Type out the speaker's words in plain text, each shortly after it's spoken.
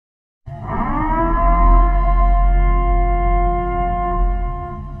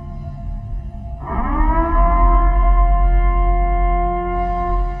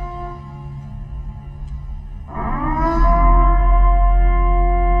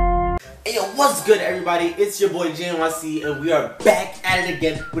Hey yo, what's good everybody? It's your boy JayNYC and we are back at it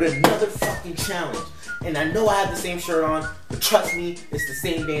again with another fucking challenge. And I know I have the same shirt on, but trust me, it's the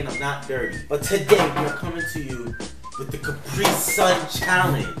same day and I'm not dirty. But today we are coming to you with the Capri Sun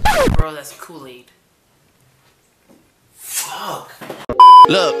Challenge. Bro, that's Kool-Aid. Fuck.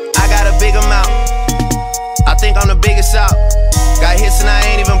 Look, I got a big amount. I think I'm the biggest out. Got hits and I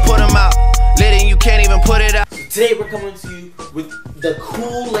ain't even put them out. Lit and you can't even put it out. So today we're coming to you with the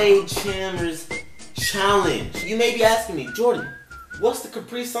Kool-Aid Challenge. You may be asking me, Jordan, what's the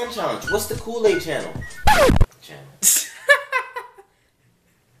Capri Sun Challenge? What's the Kool-Aid channel?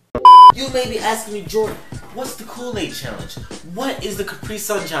 You may be asking me, Jordan, what's the Kool-Aid Challenge? What is the Capri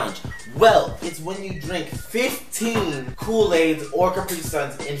Sun Challenge? Well, it's when you drink 15 Kool-Aids or Capri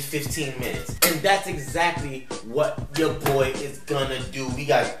Suns in 15 minutes. And that's exactly what your boy is gonna do. We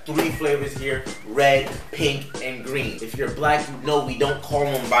got 3 flavors here, red, pink, and green. If you're black, you know we don't call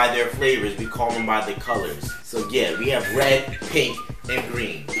them by their flavors, we call them by the colors. So yeah, we have red, pink, and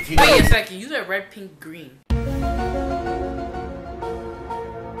green. If you Wait a second, you said red, pink, green.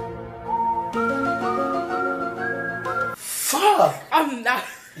 Fuck! I'm not.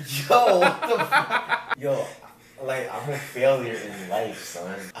 Yo, what the fuck? Yo, like, I'm a failure in life,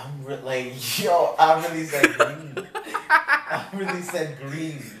 son. I really said green. I really said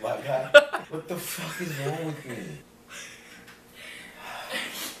green, my God. What the fuck is wrong with me?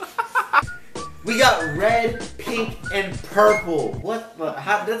 We got red, pink, and purple. What the?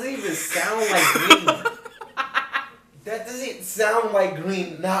 How doesn't even sound like green? That doesn't sound like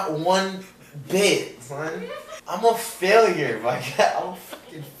green, not one bit, son. I'm a failure, my God. I'm a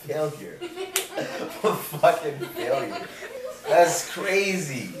fucking failure. I'm a fucking failure. That's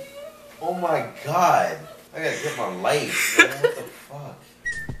crazy. Oh my God. I gotta get my life, man. What the fuck?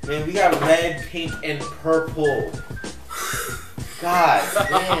 Man, we got red, pink, and purple. God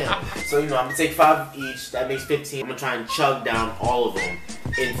damn. So, you know, I'm gonna take 5 of each. That makes 15. I'm gonna try and chug down all of them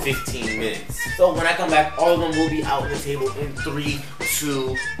in 15 minutes. So when I come back, all of them will be out on the table in 3,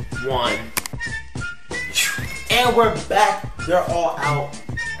 2, 1. And we're back. They're all out.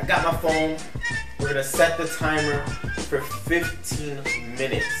 I got my phone. We're gonna set the timer for 15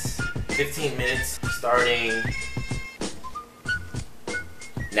 minutes. 15 minutes starting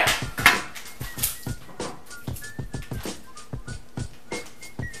now.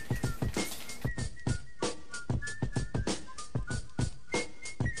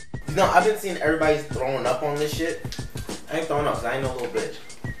 You know, I've been seeing everybody's throwing up on this shit. I ain't throwing up because I ain't no little bitch.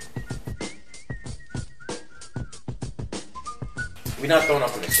 We're not throwing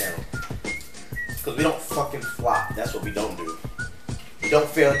up on this channel. Because we don't fucking flop. That's what we don't do. We don't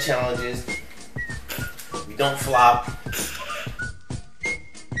fail challenges. We don't flop.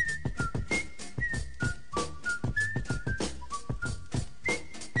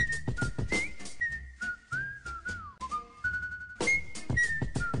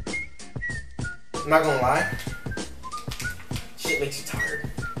 I'm not gonna lie. Shit makes you tired.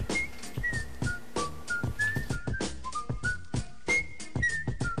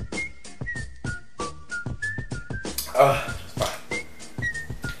 It's fine.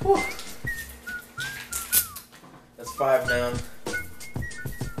 Whew. That's 5 down.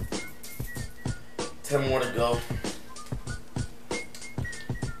 10 more to go.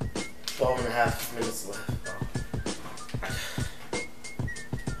 12.5 minutes left.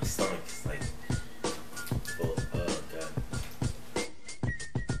 My stomach is like full. Oh God.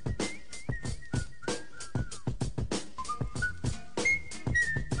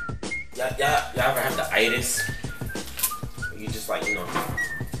 Y'all ever have the itis? You just like, you know,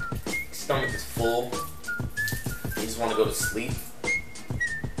 stomach is full. You just want to go to sleep.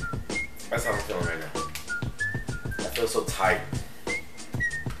 That's how I'm feeling right now. I feel so tired.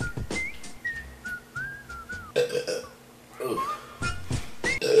 Ooh.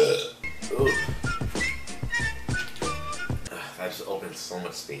 Ooh. That just opened so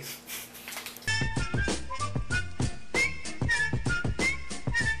much space.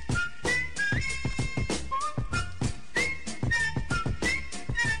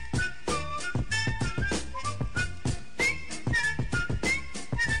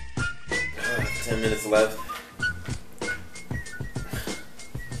 Ten minutes left.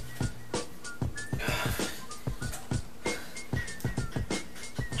 I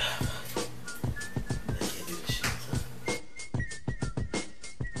can't do this shit.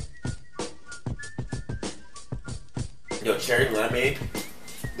 Yo, cherry lemonade,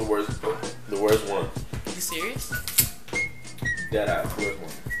 the worst one. You serious? Dead ass, worst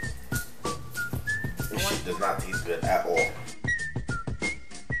one. This shit does not taste good at all.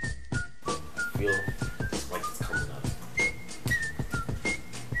 I feel like it's coming up.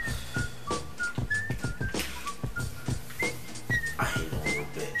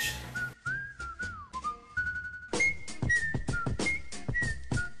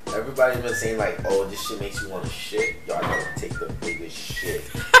 everybody's been saying like, oh, this shit makes you want to shit. Yo, I gotta take the biggest shit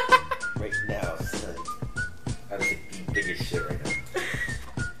right now, son. I gotta take the biggest shit right now.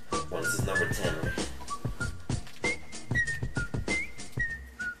 Well, this is number 10, right?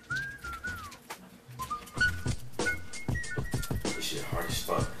 This shit hard as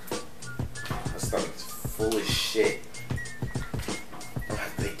fuck. My stomach's full of shit. I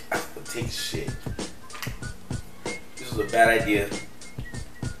have to take shit. This was a bad idea.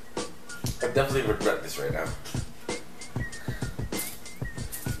 I definitely regret this right now.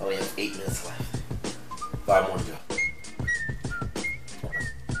 I only have 8 minutes left. 5 more to go.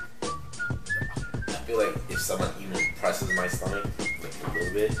 I feel like if someone even presses my stomach like a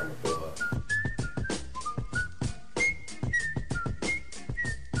little bit, I'm gonna throw up.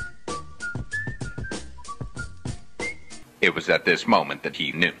 It was at this moment that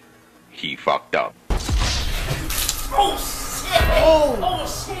he knew. He fucked up. Oh shit! Oh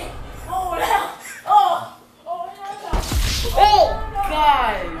shit! Oh no! Oh! Oh no! Oh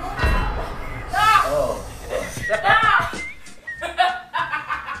God! Oh.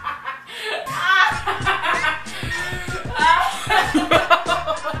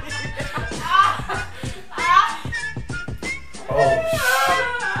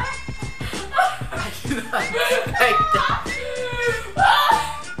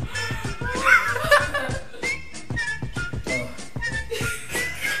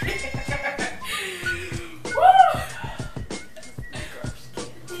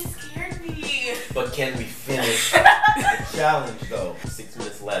 But can we finish the challenge though? 6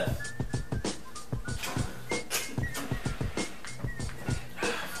 minutes left.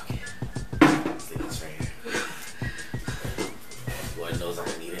 Let's leave this right here. Lord knows I'm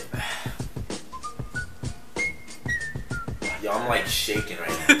gonna need it. Yo, I'm like shaking right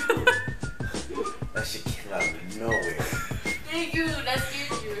now. That shit came out of nowhere. Thank you. That's you.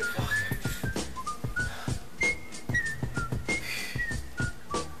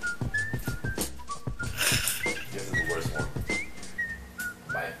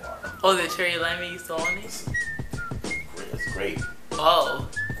 Oh, the cherry lime you still on it? It's great. Oh.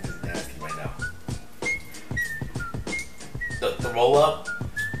 It's nasty right now. The roll up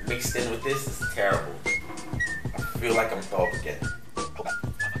mixed in with this is terrible. I feel like I'm throwing up again.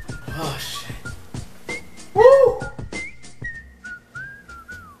 Oh shit. Woo!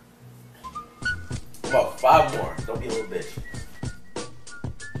 About 5 more. Don't be a little bitch.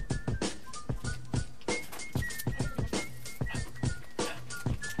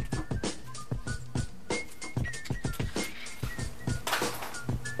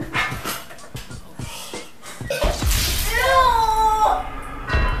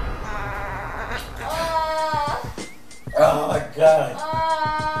 Oh my god.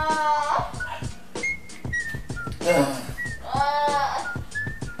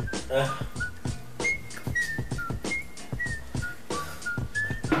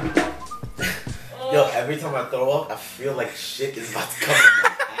 Yo, every time I throw up, I feel like shit is about to come in my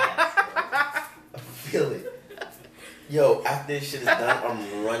ass. I feel it. Yo, after this shit is done,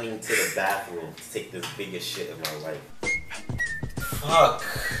 I'm running to the bathroom to take this biggest shit in my life. Fuck.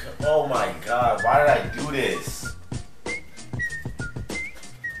 Oh my god, why did I do this?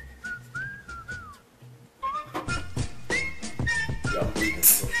 Yo, I'm breathing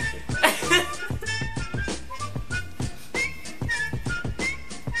so shit.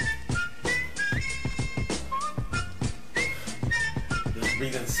 I'm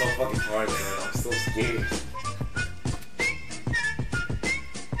breathing so fucking hard, man. I'm so scared.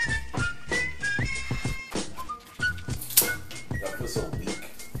 I feel so weak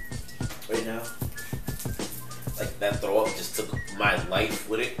right now. Like that throw up just took my life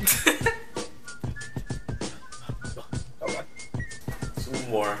with it. Alright. 2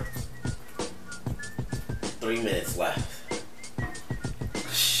 more. 3 minutes left.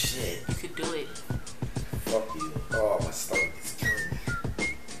 Shit. You could do it. Fuck you. Oh, my stomach is killing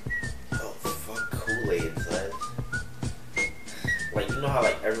me. Oh, fuck Kool-Aid, son. Like, you know how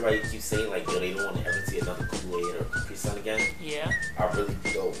like everybody keeps saying like, yo, they don't want to ever see another Kool-Aid or Capri Sun again? Yeah. I really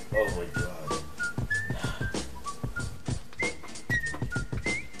don't. Oh my god.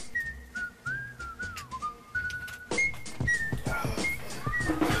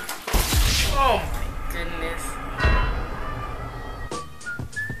 Oh my goodness.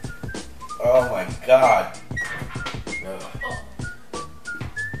 Oh my god. Ugh.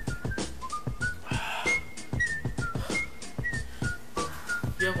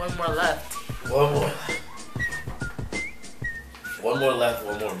 You have 1 more left. 1 more. 1 more left,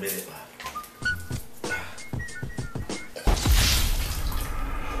 1 more minute left.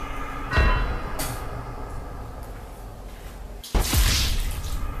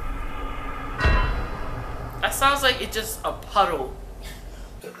 sounds like it's just a puddle.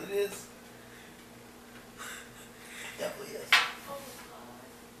 It is. Definitely is.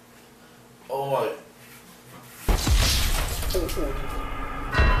 Oh my.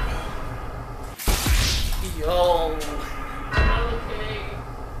 Yo. Okay.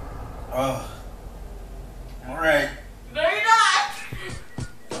 Oh. I'm alright. No, you're not.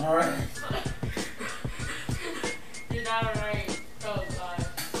 I'm alright. You're not alright. Oh god.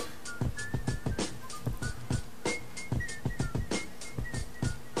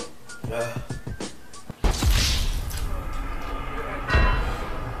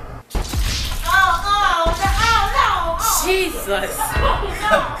 Jesus. What?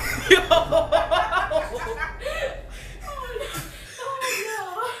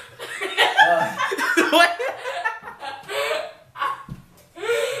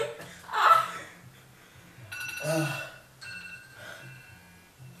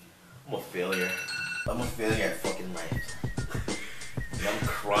 I'm a failure. I'm a failure at fucking life. And I'm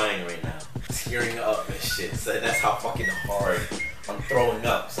crying right now. Tearing up and shit, son. That's how fucking hard I'm throwing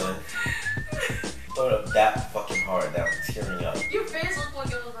up, son. Throwing up that fucking hard that I'm tearing up. Your face looked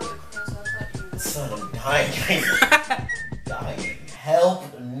like it was about to crash, so I thought you were. Son, I'm dying. I'm dying.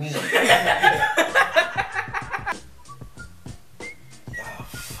 Help me. Oh,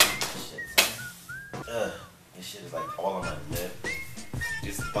 fuck this shit, son. This shit is like all on my lip.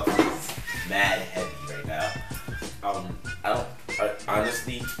 This bucket is mad heavy right now. I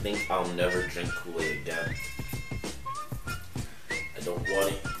honestly think I'll never drink Kool-Aid again. I don't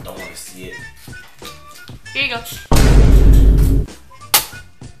want it. Don't want to see it. Here you go.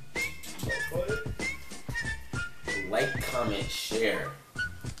 Like, comment, share.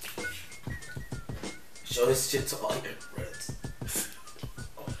 Show this shit to all your friends.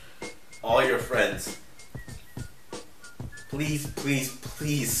 All your friends. Please, please,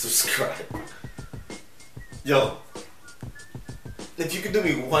 please subscribe. Yo, if you could do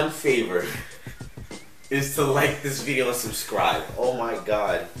me one favor, is to like this video and subscribe. Oh my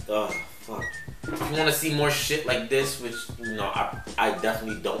god. Oh, fuck. If you want to see more shit like this, which, you know, I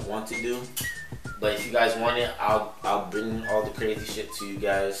definitely don't want to do, but if you guys want it, I'll bring all the crazy shit to you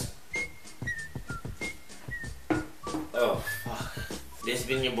guys. Oh, fuck. This has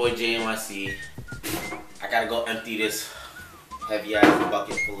been your boy JayNYC. I gotta go empty this heavy ass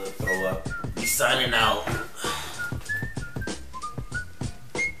bucket full of throw up. We signing out.